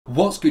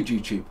What's good,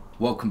 YouTube?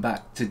 Welcome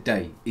back.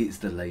 Today it's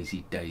the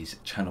Lazy Daze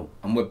channel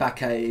and we're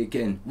back at it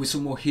again with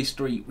some more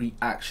history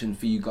reaction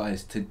for you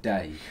guys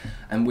today,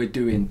 and we're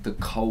doing the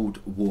Cold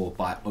War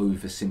by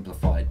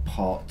Oversimplified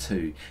part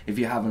 2. If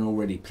you haven't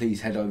already, please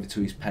head over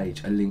to his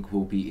page. A link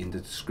will be in the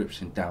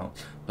description down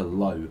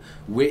below.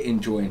 We're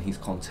enjoying his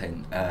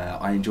content.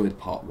 I enjoyed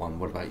part 1.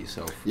 What about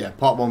yourself? Yeah,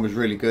 part 1 was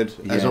really good.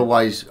 Yeah. As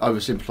always,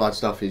 Oversimplified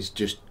stuff is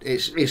just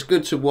it's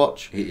good to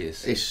watch. It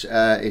is.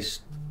 It's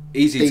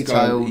easy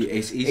detailed, to go.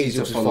 It's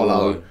easy to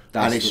follow.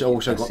 And it's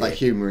also got that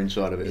humour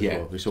inside of it as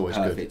well. It's always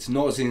perfect. good. It's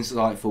not as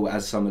insightful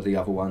as some of the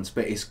other ones,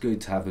 but it's good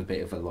to have a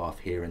bit of a laugh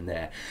here and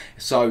there.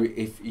 So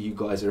if you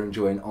guys are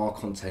enjoying our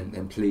content,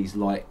 then please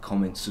like,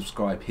 comment,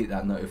 subscribe, hit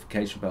that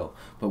notification bell.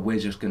 But we're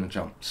just going to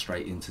jump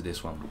straight into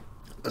this one.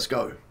 Let's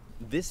go.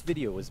 This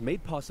video was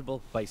made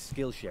possible by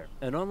Skillshare,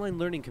 an online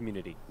learning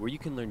community where you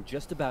can learn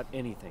just about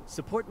anything.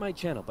 Support my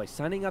channel by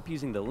signing up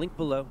using the link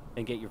below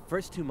and get your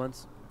first 2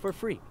 months for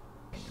free.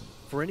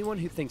 For anyone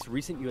who thinks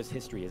recent US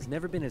history has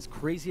never been as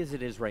crazy as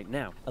it is right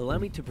now, allow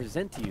me to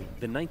present to you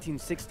the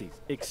 1960s,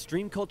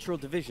 extreme cultural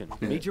division,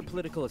 major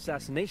political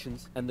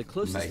assassinations, and the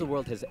closest the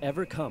world has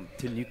ever come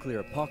to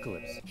nuclear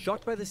apocalypse.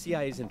 Shocked by the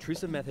CIA's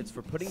intrusive methods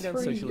for putting down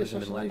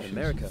socialism in Latin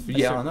America,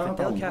 I know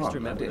Fidel Castro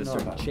met with a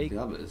certain Che.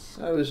 That was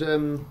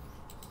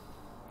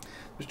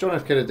John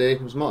F. Kennedy.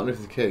 It was Martin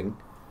Luther King.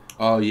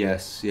 Oh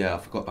yes, yeah, I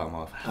forgot about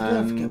Martin. How did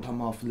I forget about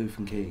Martin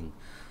Luther King?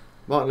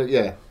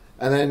 Yeah,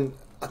 and then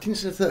I think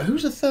it's the third.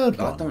 Who's the third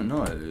one? I don't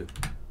know.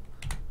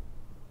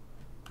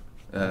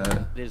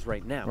 It is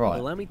right now. Right.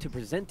 Allow me to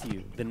present to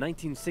you the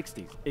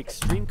 1960s,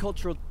 extreme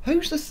cultural.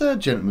 Who's the third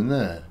gentleman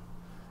there?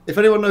 If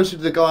anyone knows who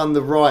the guy on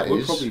the right is,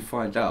 We'll probably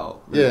find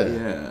out. Yeah.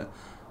 Yeah.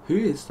 Who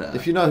is that?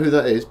 if you know who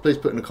that is, please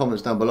put in the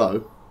comments down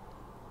below.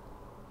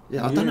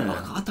 Yeah, I don't know.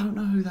 I don't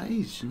know who that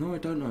is. No, I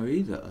don't know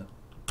either.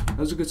 That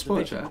was a good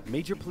spot, Jack.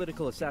 Major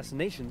political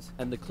assassinations,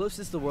 and the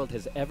closest the world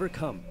has ever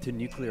come to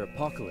nuclear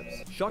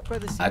apocalypse. Shocked by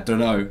the I don't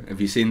know.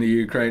 Have you seen the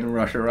Ukraine and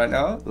Russia right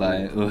now?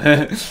 Like,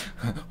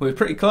 we're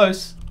pretty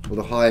close. Well,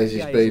 the highest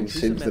it's been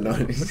since the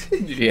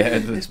 90s. Yeah,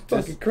 It's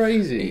fucking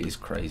crazy. It is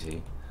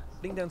crazy.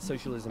 putting down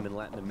socialism in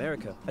Latin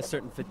America, a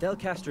certain Fidel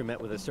Castro met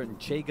with a certain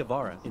Che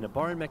Guevara in a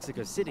bar in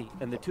Mexico City,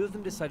 and the two of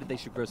them decided they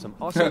should grow some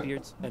awesome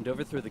beards and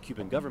overthrow the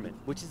Cuban government,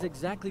 which is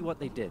exactly what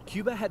they did.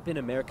 Cuba had been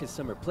America's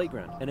summer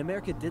playground, and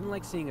America didn't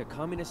like seeing a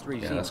communist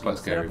regime being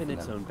set up in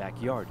its own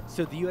backyard.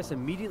 So the US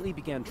immediately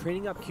began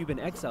training up Cuban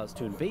exiles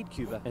to invade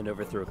Cuba and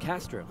overthrow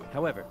Castro.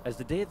 However, as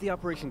the day of the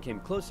operation came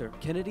closer,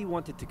 Kennedy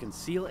wanted to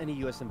conceal any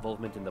US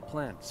involvement in the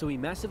plan, so he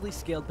massively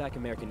scaled back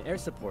American air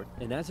support,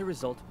 and as a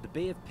result, the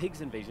Bay of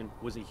Pigs invasion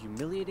was a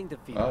humiliating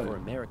defeat for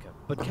America.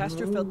 But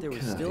Castro felt there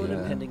was still an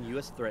impending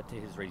US threat to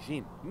his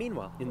regime.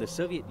 Meanwhile, in the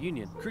Soviet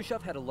Union,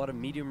 Khrushchev had a lot of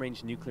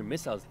medium-range nuclear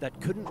missiles that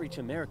couldn't reach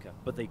America,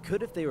 but they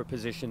could if they were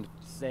positioned,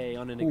 say,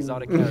 on an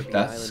exotic Caribbean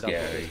island off the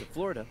coast of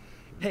Florida.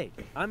 Hey,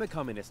 I'm a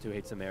communist who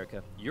hates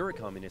America. You're a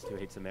communist who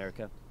hates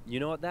America. You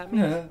know what that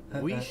means?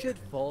 We should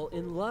fall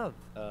in love.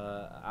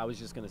 I was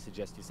just going to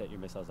suggest you set your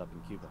missiles up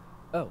in Cuba.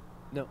 Oh,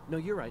 no,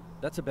 you're right.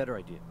 That's a better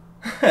idea.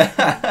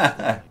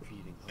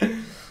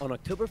 On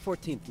October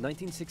 14th,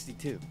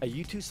 1962, a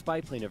U-2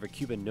 spy plane over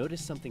Cuba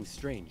noticed something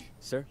strange.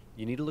 Sir,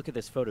 you need to look at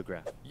this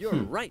photograph. You're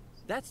right.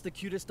 That's the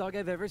cutest dog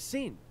I've ever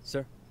seen.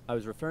 Sir, I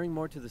was referring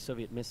more to the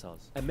Soviet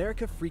missiles.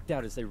 America freaked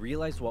out as they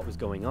realized what was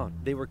going on.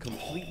 They were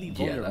completely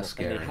vulnerable,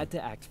 and they had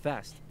to act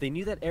fast. They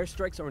knew that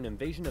airstrikes or an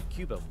invasion of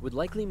Cuba would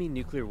likely mean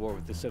nuclear war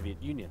with the Soviet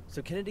Union.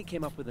 So Kennedy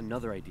came up with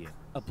another idea,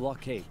 a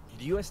blockade.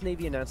 The US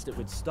Navy announced it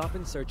would stop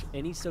and search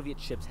any Soviet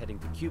ships heading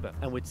to Cuba,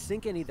 and would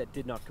sink any that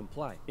did not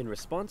comply. In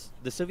response,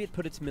 the Soviet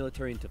put its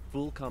military into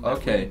full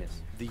combat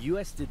readiness. The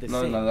US did the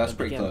same and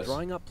began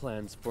drawing up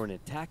plans for an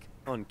attack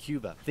on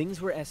Cuba. Things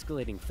were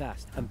escalating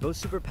fast, and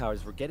both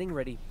superpowers were getting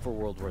ready for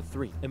World War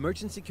III.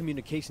 Emergency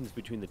communications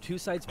between the two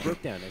sides broke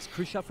down as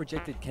Khrushchev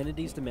rejected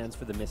Kennedy's demands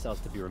for the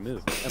missiles to be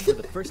removed. And for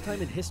the first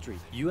time in history,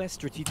 US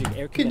strategic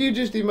air Can you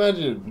just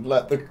imagine,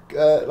 like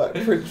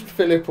Prince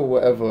Philip or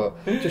whatever,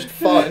 just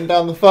farting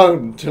down the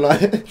phone to like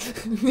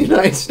the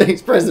United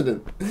States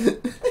president?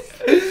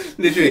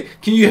 Literally,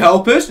 can you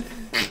help us?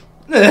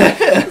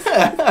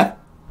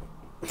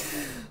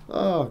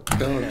 Oh,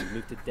 God.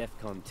 Moved to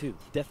DEFCON 2.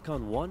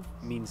 DEFCON 1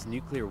 means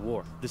nuclear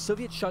war. The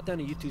Soviets shot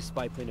down a U-2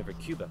 spy plane over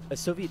Cuba. A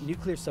Soviet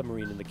nuclear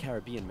submarine in the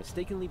Caribbean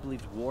mistakenly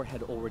believed war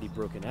had already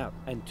broken out,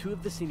 and 2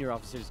 of the senior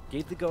officers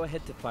gave the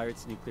go-ahead to fire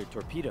its nuclear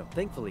torpedo.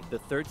 Thankfully, the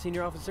 3rd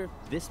senior officer,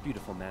 this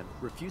beautiful man,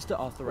 refused to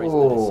authorize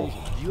the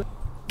decision.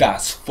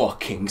 That's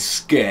fucking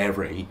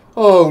scary.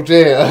 Oh,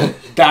 dear.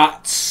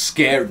 That's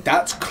scary.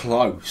 That's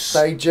close.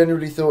 They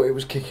generally thought it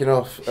was kicking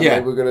off and they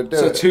were going to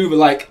do it. So 2 were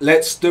like,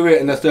 let's do it,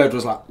 and the 3rd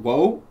was like,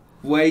 whoa,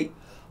 wait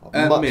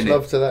a minute. Much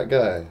love to that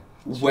guy.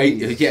 Wait,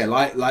 Jesus. yeah,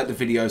 like the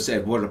video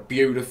said, what a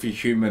beautiful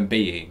human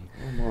being.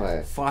 Oh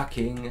my.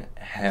 Fucking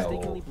hell.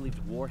 Mistakenly believed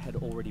war had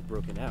already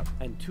broken out,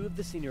 and 2 of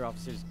the senior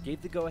officers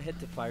gave the go-ahead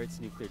to fire its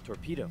nuclear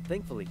torpedo.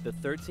 Thankfully, the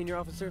 3rd senior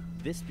officer,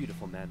 this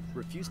beautiful man,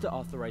 refused to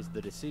authorize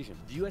the decision.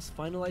 The US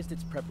finalized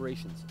its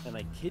preparations, and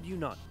I kid you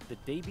not, the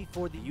day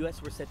before the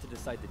US were set to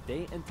decide the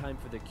day and time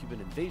for the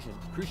Cuban invasion,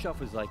 Khrushchev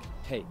was like,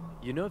 hey,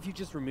 you know if you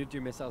just removed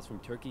your missiles from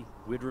Turkey,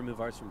 we'd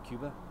remove ours from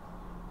Cuba?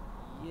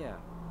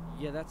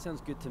 Yeah, that sounds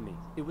good to me.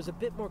 It was a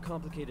bit more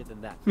complicated than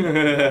that.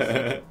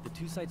 The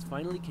 2 sides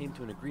finally came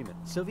to an agreement.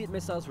 Soviet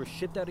missiles were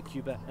shipped out of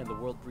Cuba, and the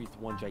world breathed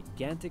one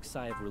gigantic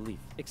sigh of relief.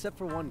 Except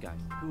for one guy,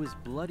 who was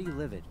bloody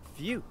livid.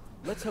 Phew!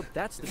 Let's hope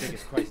that's the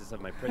biggest crisis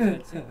of my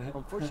presidency.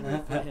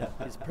 Unfortunately for him,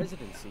 his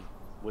presidency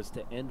was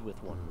to end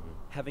with one.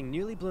 Having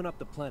nearly blown up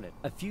the planet,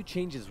 a few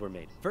changes were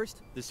made.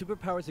 First, the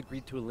superpowers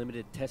agreed to a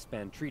limited test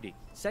ban treaty.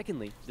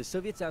 Secondly, the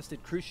Soviets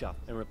ousted Khrushchev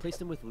and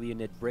replaced him with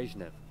Leonid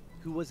Brezhnev,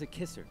 who was a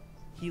kisser.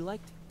 He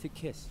liked to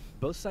kiss.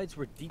 Both sides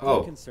were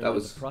deeply concerned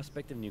with the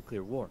prospect of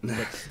nuclear war,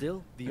 but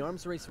still, the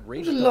arms race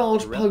raged on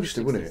large throughout the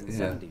poster, wasn't 60s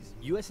it? and 70s.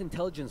 US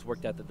intelligence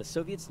worked out that the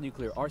Soviets'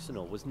 nuclear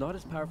arsenal was not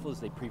as powerful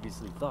as they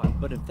previously thought,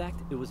 but in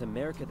fact, it was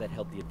America that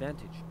held the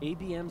advantage.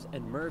 ABMs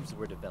and MIRVs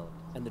were developed,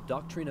 and the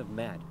doctrine of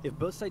MAD. If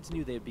both sides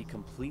knew they would be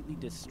completely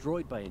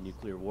destroyed by a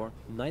nuclear war,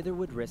 neither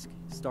would risk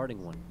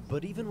starting one.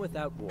 But even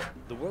without war,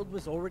 the world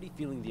was already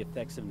feeling the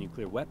effects of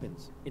nuclear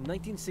weapons. In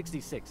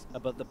 1966,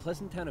 above the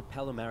pleasant town of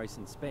Palomares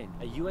in Spain,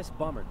 a US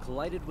bomber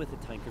collided with a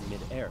tanker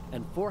mid-air,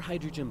 and 4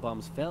 hydrogen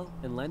bombs fell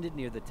and landed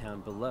near the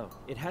town below.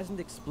 It hasn't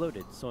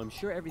exploded, so I'm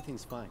sure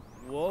everything's fine.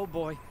 Whoa,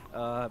 boy.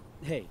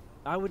 Hey,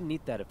 I wouldn't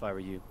eat that if I were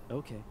you.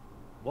 Okay.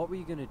 What were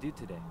you gonna do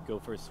today? Go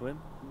for a swim?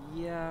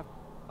 Yeah,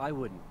 I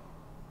wouldn't.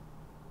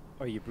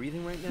 Are you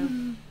breathing right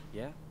now?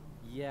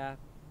 Yeah,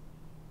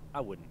 I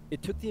wouldn't.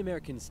 It took the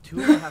Americans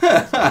 2.5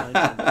 months to find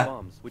one of the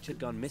bombs, which had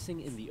gone missing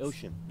in the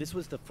ocean. This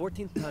was the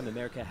 14th time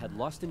America had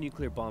lost a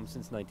nuclear bomb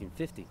since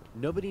 1950.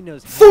 Nobody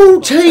knows how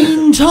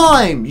 14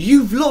 times!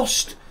 You've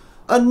lost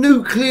a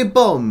nuclear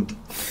bomb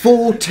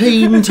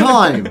 14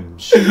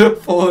 times!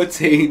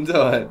 14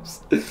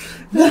 times.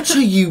 What are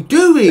you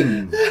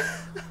doing?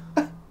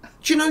 Do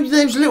you know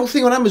there's a little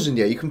thing on Amazon,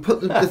 yeah? You can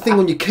put the thing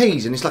on your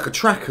keys and it's like a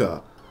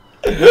tracker.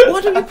 Why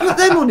don't you put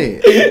them on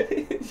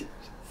it?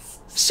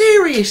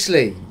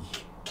 Seriously?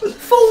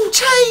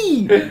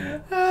 14!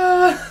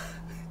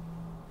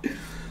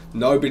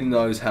 Nobody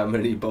knows how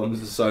many bombs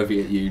the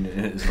Soviet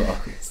Union has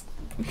lost.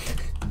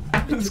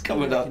 It's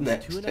coming up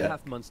next.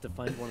 2.5 months to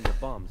find one of the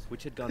bombs,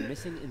 which had gone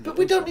missing in the But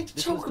we don't ocean. need to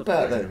This talk was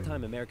about the them. 14th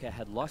time America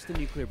had lost a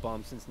nuclear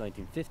bomb since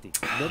 1950.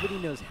 Nobody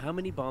knows how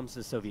many bombs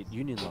the Soviet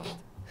Union lost.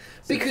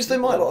 Because they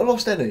might not have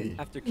lost any.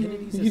 After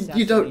Kennedy's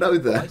You don't know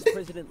assassination, that. Vice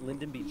President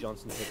Lyndon B.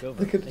 Johnson took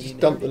over. They could and just he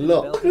dump the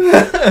inherited lot.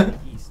 developing in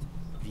the East,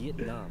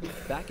 Vietnam.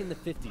 Back in the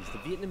 50s, the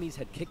Vietnamese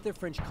had kicked their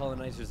French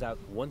colonizers out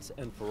once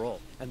and for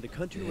all, and the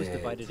country was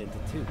divided into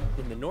 2.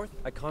 In the north,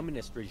 a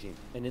communist regime,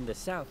 and in the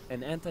south,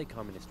 an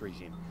anti-communist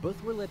regime.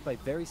 Both were led by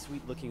very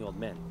sweet-looking old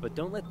men, but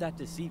don't let that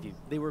deceive you.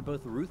 They were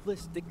both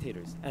ruthless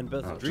dictators, and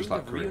both dreamed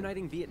like of Korea.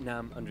 reuniting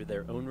Vietnam under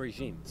their own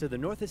regime. So the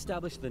north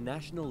established the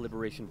National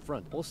Liberation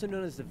Front, also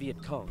known as the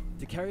Viet Cong,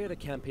 to carry out a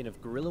campaign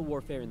of guerrilla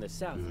warfare in the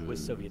south with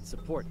Soviet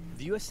support.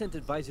 The US sent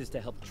advisors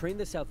to help train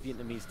the South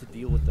Vietnamese to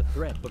deal with the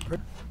threat, but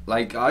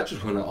Like, I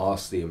just want to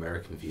ask the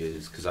American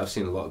viewers, because I've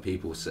seen a lot of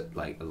people say,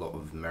 like, a lot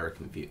of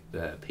American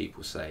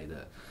people say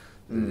that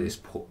this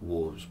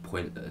war was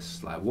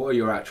pointless. Like, what are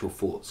your actual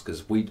thoughts?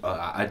 Because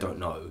I don't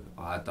know.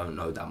 I don't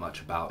know that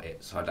much about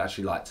it. So I'd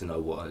actually like to know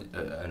what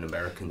an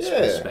American's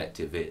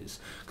perspective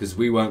is. Because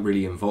we weren't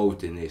really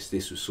involved in this.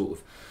 This was sort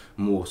of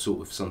more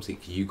something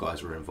you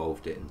guys were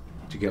involved in.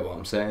 Do you get what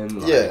I'm saying?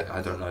 Like, Yeah.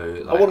 I don't know.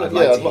 Like, I'd like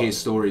like to hear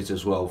stories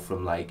as well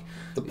from, like,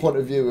 The point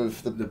of view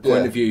of the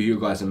point of view you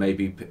guys, and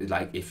maybe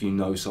like if you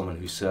know someone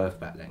who served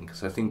back then,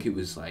 because I think it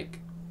was like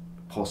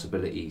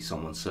possibility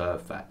someone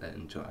served back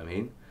then. Do you know what I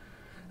mean?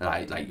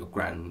 Like your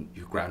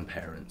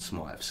grandparents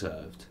might have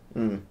served. Do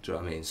you know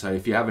what I mean? So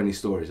if you have any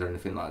stories or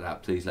anything like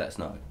that, please let us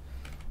know.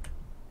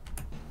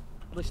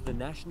 established the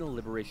National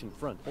Liberation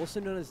Front,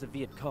 also known as the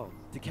Viet Cong,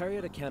 to carry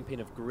out a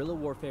campaign of guerrilla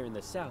warfare in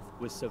the south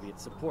with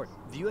Soviet support.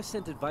 The US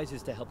sent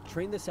advisors to help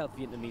train the South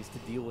Vietnamese to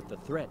deal with the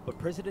threat, but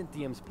President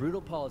Diem's brutal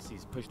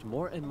policies pushed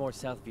more and more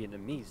South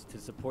Vietnamese to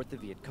support the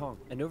Viet Cong,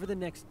 and over the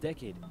next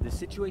decade, the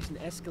situation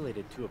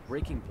escalated to a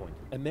breaking point.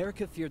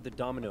 America feared the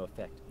domino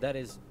effect. That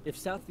is, if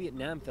South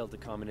Vietnam fell to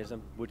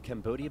communism, would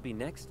Cambodia be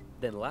next?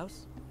 Then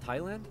Laos?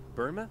 Thailand?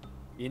 Burma?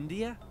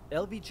 India?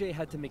 LBJ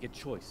had to make a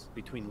choice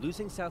between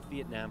losing South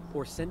Vietnam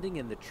or sending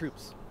in the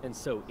troops, and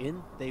so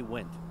in they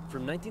went.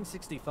 From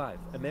 1965,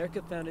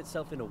 America found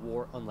itself in a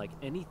war unlike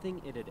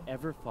anything it had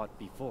ever fought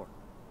before.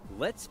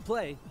 Let's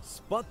play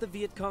Spot the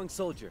Viet Cong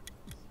Soldier.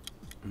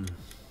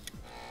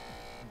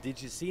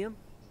 Did you see him?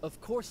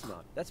 Of course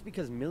not. That's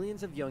because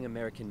millions of young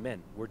American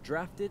men were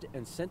drafted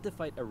and sent to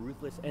fight a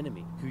ruthless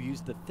enemy who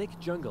used the thick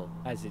jungle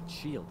as its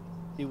shield.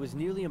 It was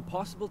nearly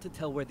impossible to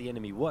tell where the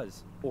enemy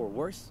was, or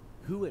worse,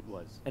 who it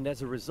was, and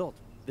as a result,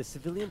 the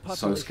civilian So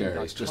population scary.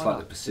 got It's just caught like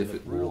the up in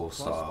Pacific brutal War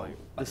style. crossfire. Like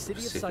The the city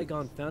of Pacific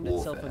Saigon found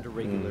itself warfare under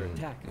regular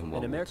attack, in World and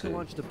War America II.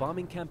 launched a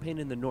bombing campaign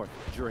in the north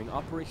during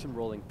Operation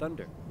Rolling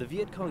Thunder. The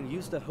Viet Cong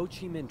used the Ho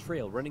Chi Minh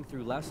Trail running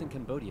through Laos and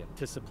Cambodia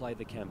to supply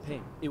the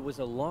campaign. It was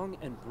a long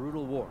and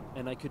brutal war,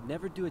 and I could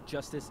never do it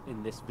justice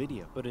in this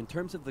video. But in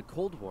terms of the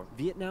Cold War,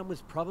 Vietnam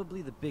was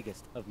probably the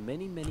biggest of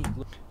many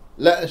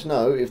Let us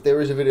know if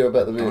there is a video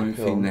about the I don't Viet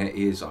think Cong. there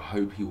is. I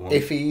hope he wants.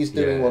 If he's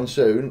doing one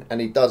soon,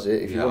 and he does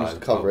it, if he wants to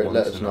cover it,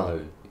 let us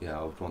know. Yeah,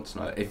 I would want to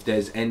know. If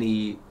there's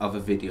any other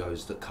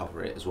videos that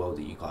cover it as well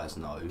that you guys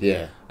know,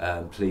 Yeah.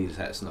 Please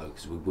let us know,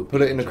 because we would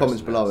Put it in the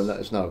comments below and let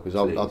us know, because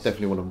I Please.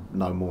 definitely want to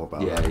know more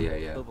about that.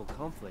 Yeah. global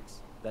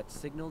conflicts that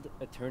signaled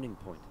a turning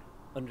point.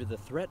 Under the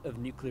threat of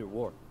nuclear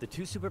war, the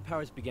two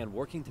superpowers began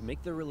working to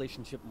make their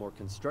relationship more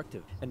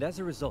constructive, and as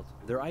a result,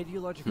 their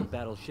ideological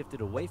battle shifted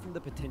away from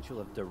the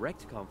potential of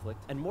direct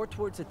conflict and more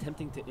towards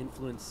attempting to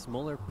influence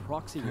smaller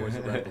proxy wars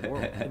around the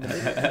world. In the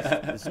Middle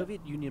East, the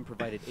Soviet Union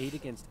provided aid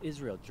against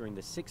Israel during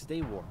the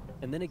Six-Day War,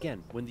 and then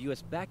again when the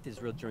US backed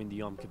Israel during the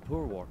Yom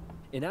Kippur War.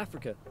 In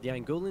Africa, the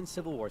Angolan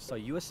Civil War saw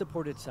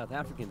US-supported South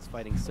Africans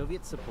fighting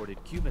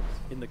Soviet-supported Cubans.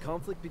 In the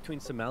conflict between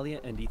Somalia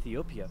and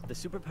Ethiopia, the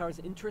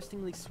superpowers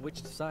interestingly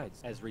switched sides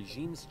as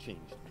regimes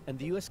changed, and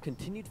the US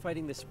continued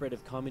fighting the spread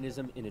of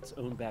communism in its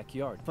own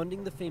backyard,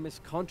 funding the famous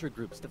Contra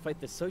groups to fight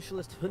the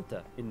socialist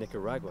junta in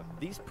Nicaragua.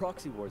 These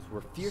proxy wars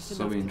were fierce So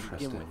enough to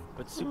interesting. begin with,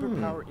 but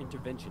superpower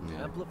intervention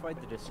Yeah.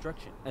 amplified the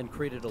destruction and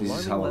created This is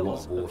alarming how a lot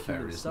levels of of warfare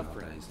human is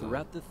suffering nowadays, though.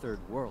 throughout the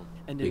Third World.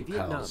 And Big in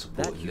Vietnam, powers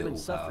that supporting human little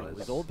suffering powers.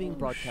 was all being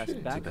broadcast To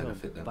back home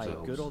benefit by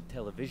themselves. good old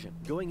television.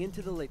 Going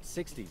into the late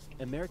 60s,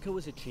 America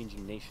was a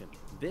changing nation.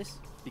 This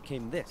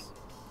became this.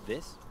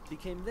 This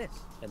became this.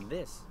 And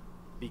this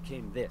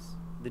became this.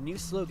 The new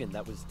slogan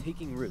that was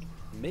taking root: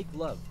 make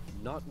love,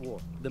 not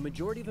war. The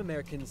majority of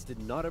Americans did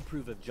not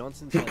approve of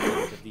Johnson's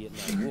handling of the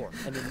Vietnam War,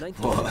 and in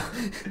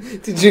 1960,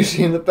 Did you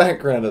see in the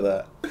background of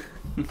that?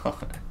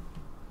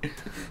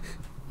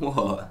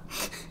 What?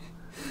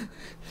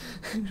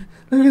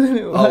 Look at the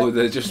little Oh,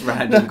 they're just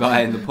random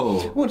guy in the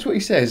pool. Watch what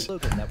he says.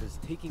 slogan that was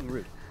taking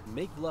root: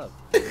 make love,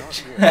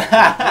 not war.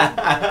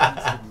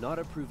 Americans did not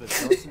approve of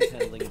Johnson's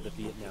handling of the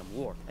Vietnam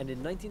War, and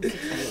in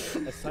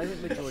 1968, a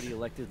silent majority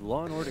elected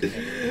Law and Order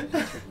candidate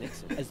Richard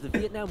Nixon. As the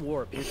Vietnam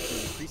War appeared to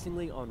be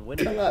increasingly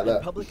unwinnable, I like that.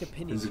 and public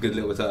opinion It's a good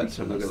little became touch,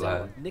 I'm not increasingly gonna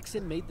sour, lie.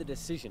 Nixon made the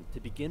decision to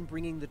begin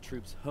bringing the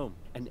troops home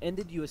and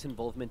ended U.S.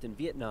 involvement in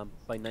Vietnam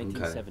by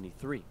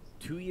 1973.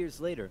 2 years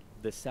later,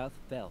 the South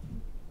fell.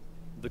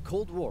 The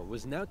Cold War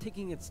was now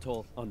taking its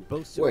toll on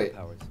both Wait.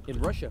 superpowers. In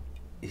Russia,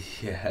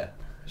 Yeah.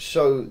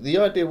 So the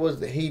idea was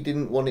that he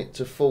didn't want it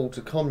to fall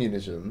to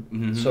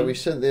communism, so he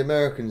sent the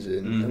Americans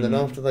in, and then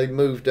after they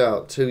moved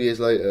out 2 years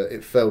later,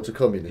 it fell to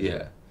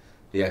communism.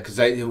 Yeah, because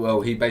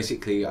he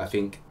basically, I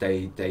think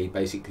they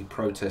basically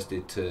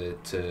protested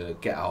to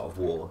get out of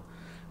war,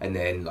 and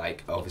then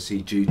like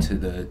obviously due to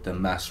the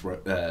mass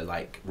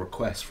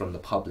requests from the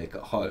public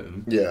at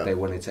home, they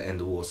wanted to end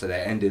the war, so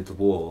they ended the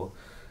war.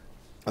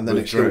 And then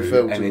it still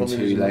fell to and then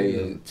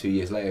communism. 2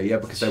 years later, yeah,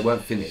 because they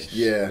weren't finished.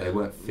 Yeah. They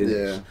weren't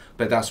finished. Yeah.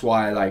 But that's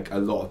why like a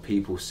lot of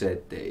people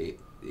said that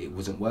it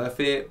wasn't worth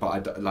it.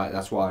 But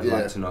that's why I'd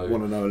like to know,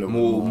 wanna know a little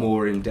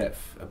more in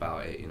depth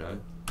about it. You know.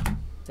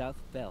 South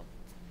fell.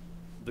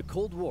 The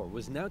Cold War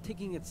was now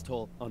taking its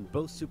toll on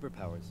both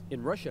superpowers.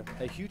 In Russia,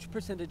 a huge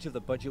percentage of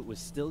the budget was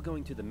still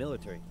going to the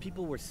military.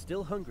 People were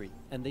still hungry,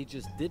 and they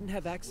just didn't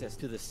have access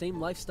to the same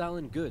lifestyle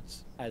and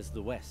goods as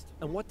the West.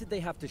 And what did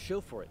they have to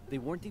show for it? They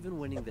weren't even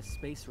winning the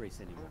space race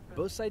anymore.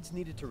 Both sides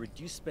needed to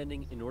reduce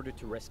spending in order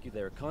to rescue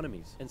their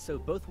economies, and so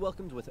both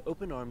welcomed with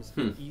open arms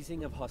the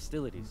easing of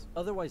hostilities,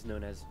 otherwise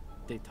known as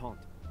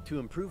détente. To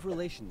improve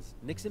relations,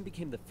 Nixon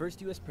became the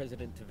first U.S.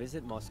 president to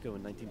visit Moscow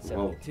in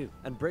 1972,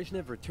 and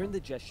Brezhnev returned the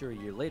gesture a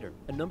year later.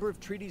 A number of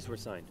treaties were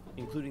signed,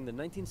 including the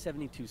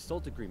 1972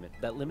 SALT agreement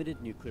that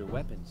limited nuclear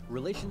weapons.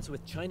 Relations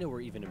with China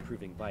were even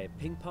improving via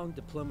ping-pong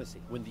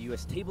diplomacy when the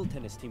U.S. table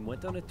tennis team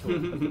went on a tour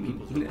of the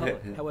People's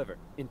Republic. However,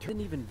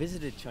 Nixon even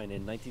visited China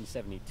in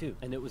 1972,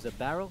 and it was a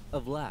barrel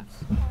of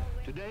laughs.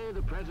 Today,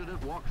 the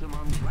president walks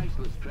among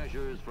priceless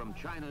treasures from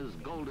China's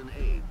golden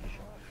age.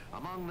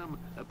 Among them,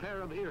 a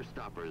pair of ear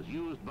stoppers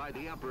used by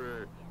the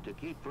emperor to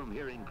keep from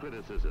hearing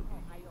criticism.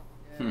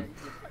 You put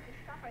the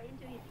stopper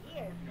into his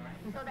ears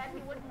so that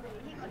he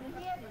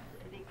couldn't hear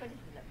the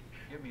criticism.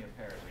 Give me a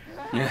pair.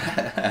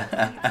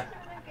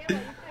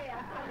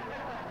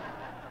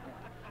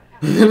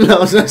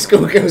 That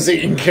schoolgirl's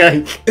eating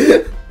cake.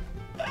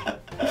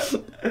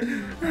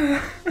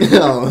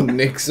 Oh,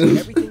 Nixon.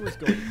 Everything was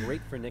going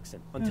great for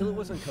Nixon, until it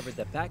was uncovered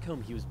that back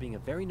home he was being a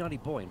very naughty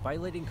boy and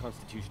violating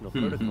constitutional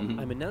protocol.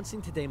 I'm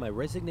announcing today my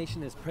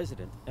resignation as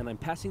president, and I'm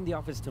passing the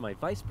office to my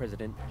vice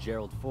president,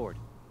 Gerald Ford.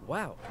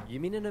 Wow, you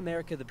mean in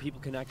America the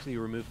people can actually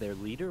remove their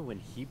leader when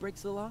he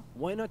breaks the law?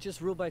 Why not just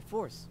rule by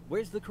force?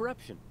 Where's the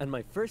corruption? And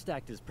my first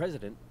act as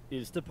president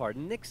is to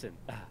pardon Nixon.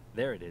 Ah,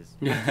 there it is.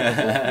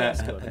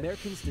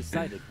 Americans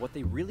decided what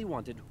they really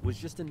wanted was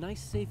just a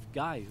nice, safe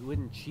guy who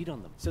wouldn't cheat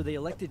on them. So they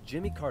elected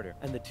Jimmy Carter,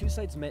 and the two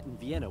sides met in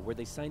Vienna, where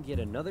they signed yet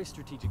another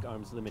strategic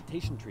arms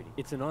limitation treaty.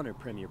 It's an honor,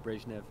 Premier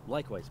Brezhnev.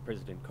 Likewise,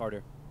 President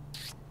Carter.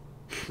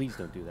 Please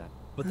don't do that.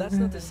 But that's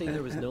not to say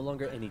there was no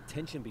longer any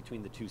tension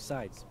between the two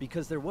sides,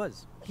 because there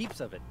was.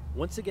 Heaps of it.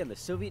 Once again, the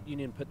Soviet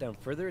Union put down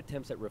further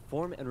attempts at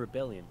reform and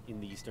rebellion in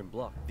the Eastern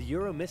Bloc. The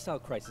Euro missile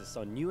crisis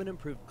saw new and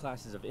improved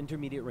classes of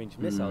intermediate-range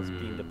missiles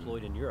being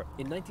deployed in Europe.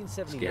 In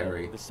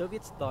 1979, the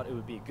Soviets thought it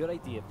would be a good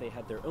idea if they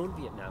had their own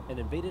Vietnam and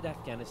invaded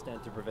Afghanistan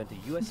to prevent a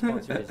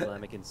US-sponsored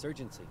Islamic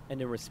insurgency. And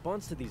in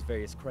response to these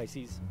various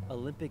crises,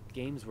 Olympic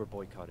Games were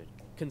boycotted.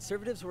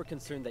 Conservatives were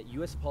concerned that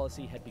US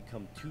policy had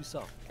become too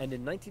soft, and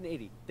in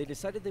 1980, they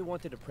decided they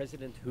wanted a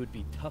president who would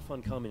be tough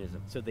on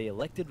communism, so they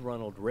elected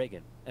Ronald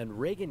Reagan. And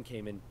Reagan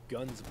came in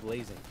guns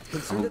blazing.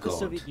 Concerned at the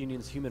Soviet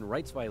Union's human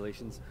rights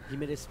violations, he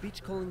made a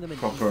speech calling them an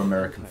proper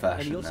American fashion.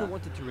 And he also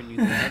wanted to renew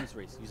the arms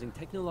race using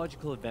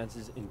technological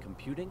advances in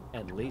computing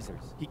and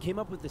lasers. He came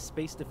up with the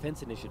Space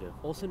Defense Initiative,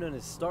 also known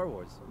as Star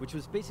Wars, which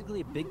was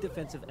basically a big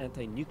defensive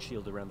anti-nuke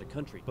shield around the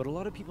country, but a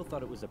lot of people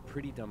thought it was a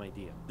pretty dumb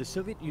idea. The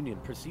Soviet Union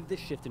perceived this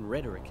shift in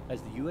rhetoric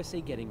as the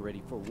USA getting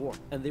ready for war,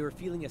 and they were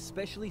feeling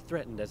especially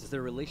threatened as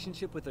their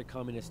relationship with their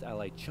communist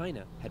ally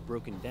China had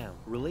broken down.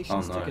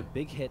 Relations took a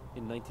big hit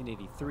in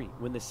 1983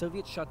 when the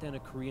Soviets shot down a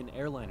Korean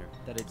airliner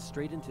that had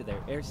strayed into their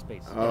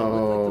airspace, and it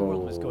looked like the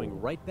world was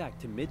going right back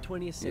to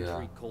mid-20th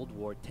century Cold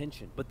War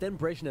tension. But then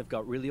Brezhnev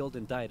got really old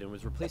and died, and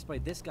was replaced by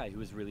this guy who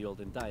was really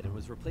old and died, and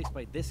was replaced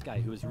by this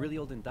guy who was really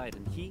old and died,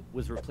 and he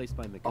was replaced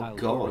by Mikhail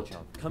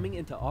Gorbachev. Coming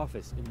into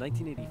office in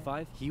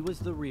 1985, he was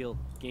the real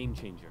game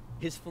changer.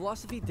 His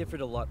philosophy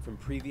differed a lot from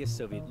previous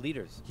Soviet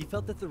leaders. He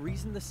felt that the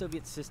reason the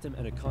Soviet system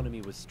and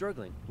economy was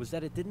struggling was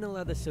that it didn't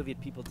allow the Soviet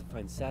people to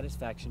find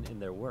satisfaction in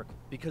their work,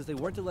 because they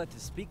weren't allowed to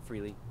speak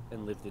freely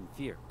and lived in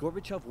fear.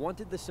 Gorbachev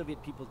wanted the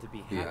Soviet people to be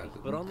happy,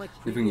 but unlike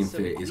previous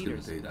Soviet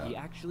leaders, he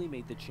actually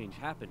made the change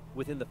happen.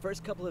 Within the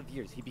first couple of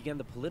years, he began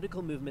the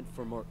political movement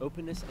for more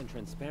openness and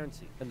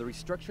transparency, and the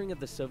restructuring of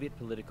the Soviet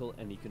political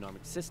and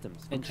economic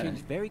systems. And change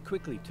very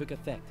quickly took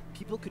effect.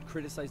 People could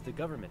criticize the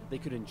government, they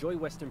could enjoy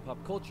Western pop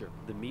culture,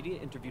 the media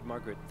interviewed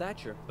Margaret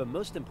Thatcher, but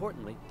most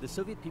importantly, the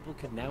Soviet people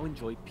could now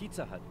enjoy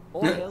Pizza Hut.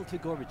 All hail to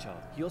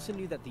Gorbachev. He also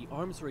knew that the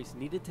arms race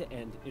needed to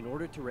end in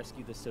order to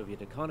rescue the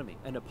Soviet economy,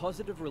 and a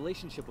positive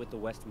relationship with the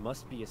West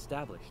must be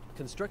established.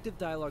 Constructive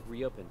dialogue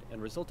reopened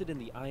and resulted in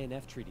the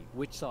INF Treaty,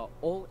 which saw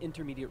all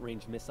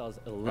intermediate-range missiles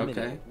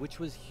eliminated, which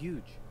was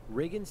huge.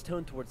 Reagan's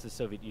tone towards the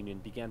Soviet Union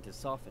began to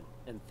soften,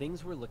 and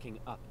things were looking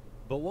up.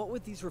 But what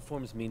would these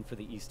reforms mean for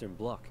the Eastern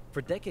Bloc?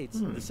 For decades,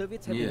 the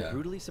Soviets had been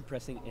brutally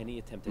suppressing any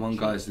attempt at change.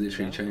 One guy's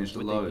literally changed the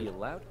load. Would they be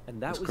allowed? And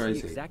that was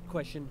the exact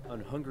question on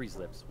Hungary's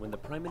lips when the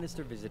Prime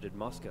Minister visited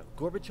Moscow.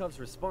 Gorbachev's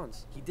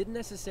response, he didn't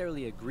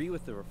necessarily agree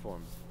with the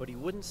reforms, but he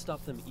wouldn't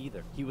stop them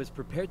either. He was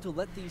prepared to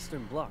let the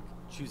Eastern Bloc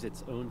choose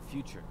its own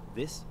future.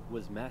 This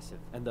was massive,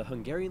 and the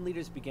Hungarian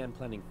leaders began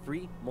planning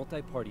free,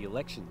 multi-party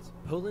elections.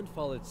 Poland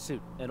followed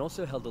suit, and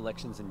also held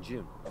elections in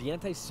June. The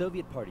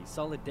anti-Soviet party,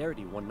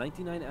 Solidarity, won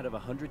 99 out of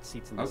 100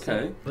 seats in the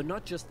Senate. But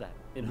not just that.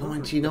 In Hungary,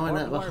 99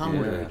 out of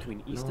 100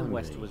 between East and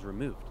West was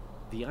removed.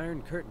 The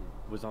Iron Curtain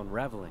was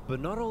unraveling. But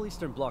not all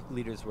Eastern Bloc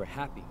leaders were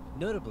happy.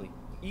 Notably,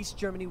 East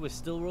Germany was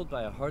still ruled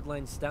by a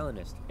hardline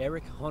Stalinist,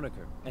 Erich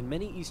Honecker, and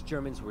many East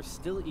Germans were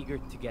still eager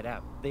to get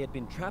out. They had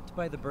been trapped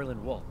by the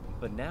Berlin Wall,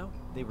 but now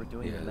they were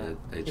doing the math.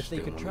 If they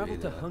could travel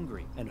to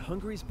Hungary, and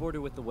Hungary's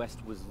border with the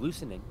West was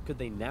loosening, could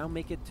they now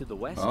make it to the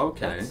West?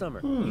 That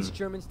summer, East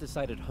Germans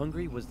decided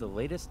Hungary was the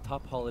latest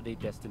top holiday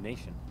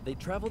destination. They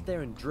traveled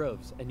there in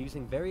droves, and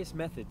using various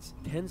methods,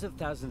 tens of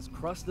thousands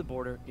crossed the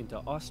border into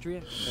Austria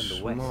and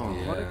the West.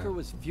 Honecker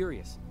was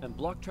furious, and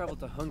blocked travel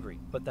to Hungary,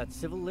 but that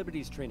civil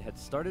liberties train had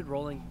started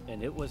rolling,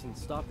 and it wasn't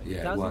stopping.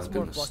 Thousands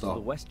more flocked to the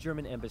West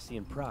German embassy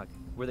in Prague,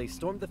 where they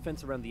stormed the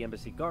fence around the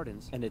embassy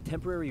gardens, and a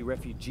temporary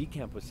refugee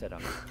camp was set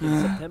up.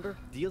 In September,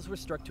 deals were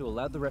struck to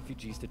allow the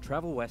refugees to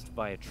travel west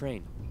via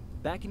train.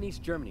 Back in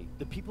East Germany,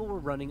 the people were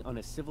running on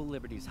a civil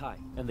liberties high,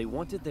 and they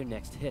wanted their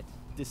next hit.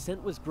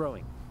 Dissent was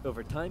growing.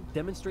 Over time,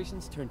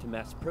 demonstrations turned to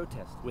mass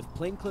protest, with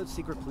plainclothes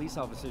secret police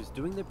officers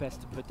doing their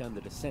best to put down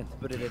the dissent,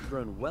 but it had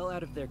grown well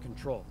out of their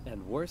control.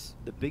 And worse,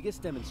 the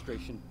biggest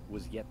demonstration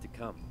was yet to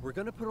come. We're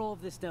gonna put all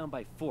of this down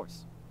by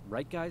force.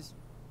 Right, guys?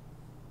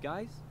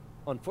 Guys?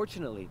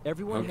 Unfortunately,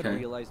 everyone had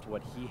realized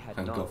what he had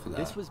done.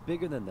 This was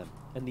bigger than them,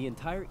 and the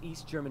entire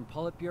East German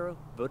Politburo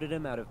voted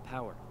him out of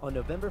power. On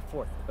November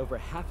 4th, over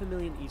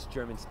 500,000 East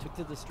Germans took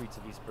to the streets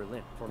of East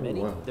Berlin. For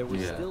many, there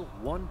was still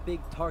one big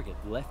target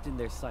left in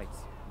their sights.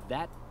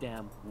 That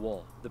damn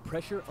wall. The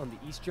pressure on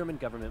the East German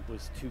government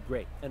was too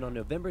great, and on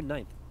November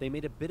 9th, they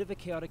made a bit of a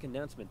chaotic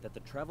announcement that the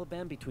travel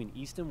ban between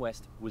East and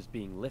West was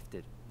being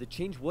lifted. The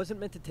change wasn't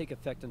meant to take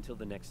effect until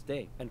the next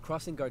day, and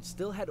crossing guards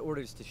still had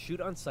orders to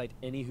shoot on sight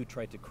any who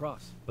tried to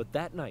cross. But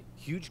that night,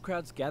 huge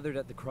crowds gathered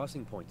at the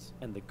crossing points,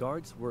 and the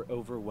guards were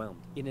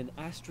overwhelmed. In an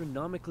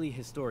astronomically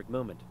historic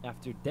moment,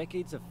 after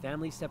decades of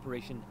family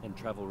separation and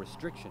travel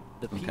restriction,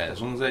 the people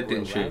as long as they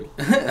didn't were allowed shoot.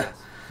 to pass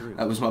through.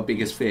 That was my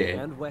biggest fear.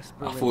 And West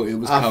I Berlin thought it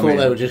was I coming.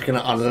 thought they were just going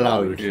to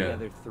unload. Yeah.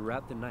 together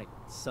throughout the night.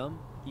 Some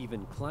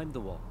even climbed the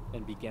wall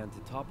and began to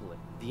topple it.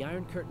 The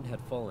Iron Curtain had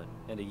fallen,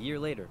 and a year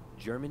later,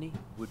 Germany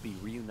would be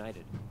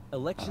reunited.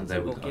 Elections there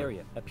in we go.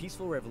 Bulgaria, a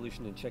peaceful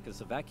revolution in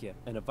Czechoslovakia,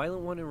 and a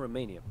violent one in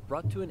Romania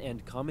brought to an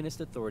end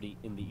communist authority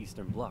in the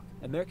Eastern Bloc.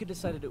 America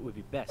decided it would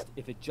be best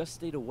if it just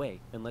stayed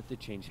away and let the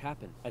change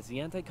happen, as the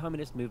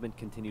anti-communist movement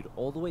continued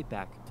all the way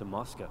back to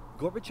Moscow.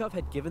 Gorbachev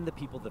had given the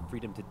people the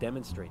freedom to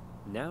demonstrate.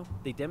 Now,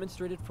 they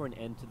demonstrated for an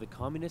end to the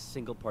communist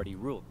single-party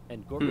rule,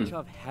 and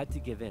Gorbachev had to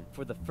give in.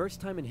 For the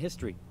first time in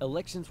history,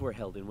 elections were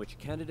held in which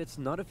candidates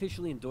not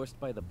officially endorsed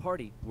by the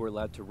party were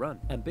allowed to run.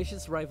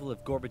 Ambitious rival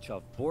of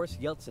Gorbachev, Boris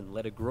Yeltsin,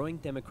 led a growing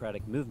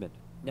democratic movement.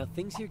 Now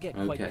things here get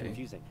quite Okay.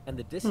 confusing, and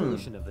the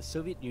dissolution of the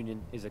Soviet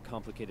Union is a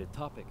complicated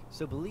topic.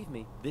 So believe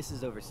me, this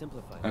is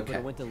oversimplified, but Okay.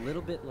 it went a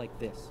little bit like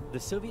this. The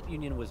Soviet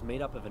Union was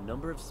made up of a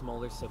number of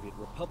smaller Soviet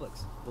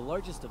republics, the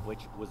largest of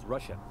which was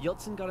Russia.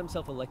 Yeltsin got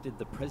himself elected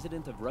the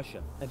president of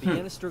Russia, and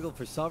began a struggle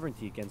for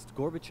sovereignty against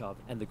Gorbachev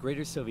and the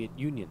greater Soviet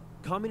Union.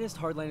 Communist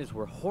hardliners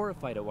were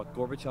horrified at what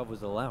Gorbachev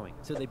was allowing,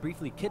 so they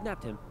briefly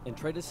kidnapped him and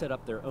tried to set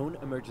up their own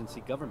emergency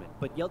government.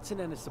 But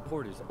Yeltsin and his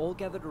supporters all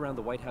gathered around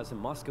the White House in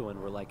Moscow and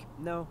were like,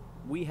 no,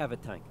 we have a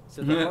tank.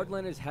 So the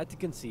hardliners had to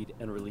concede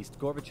and released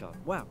Gorbachev.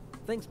 Wow,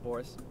 thanks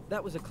Boris.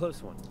 That was a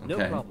close one. No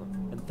Okay. problem.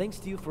 And thanks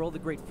to you for all the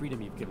great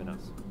freedom you've given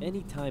us.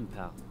 Anytime,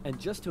 pal. And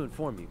just to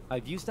inform you,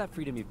 I've used that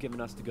freedom you've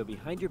given us to go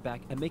behind your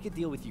back and make a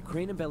deal with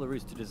Ukraine and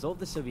Belarus to dissolve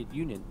the Soviet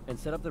Union and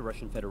set up the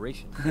Russian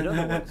Federation. In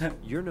other words,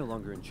 you're no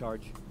longer in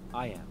charge.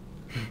 I am.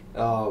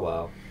 Oh,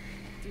 wow.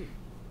 Dude.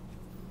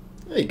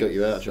 He got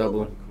you out of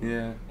trouble.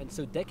 Yeah. And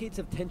so decades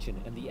of tension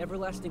and the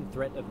everlasting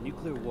threat of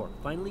nuclear war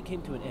finally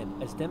came to an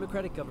end as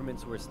democratic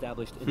governments were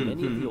established in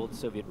many of the old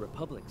Soviet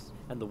republics.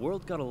 And the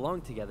world got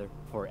along together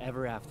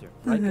forever after.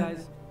 Right,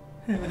 guys?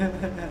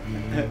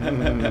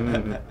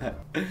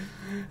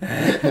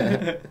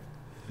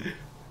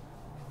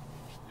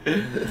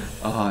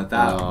 Oh,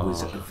 that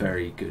was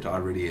very good. I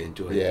really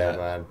enjoyed Yeah, that.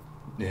 man.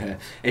 Yeah.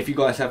 If you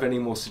guys have any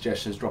more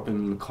suggestions, drop them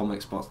in the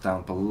comments box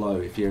down below.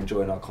 If you're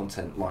enjoying our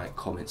content, like,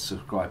 comment,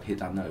 subscribe, hit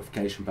that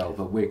notification bell.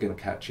 But we're going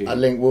to catch you. A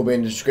link will be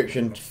in the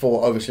description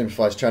for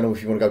Oversimplified's channel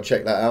if you want to go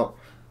check that out.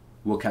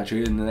 We'll catch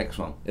you in the next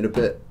one. In a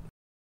bit.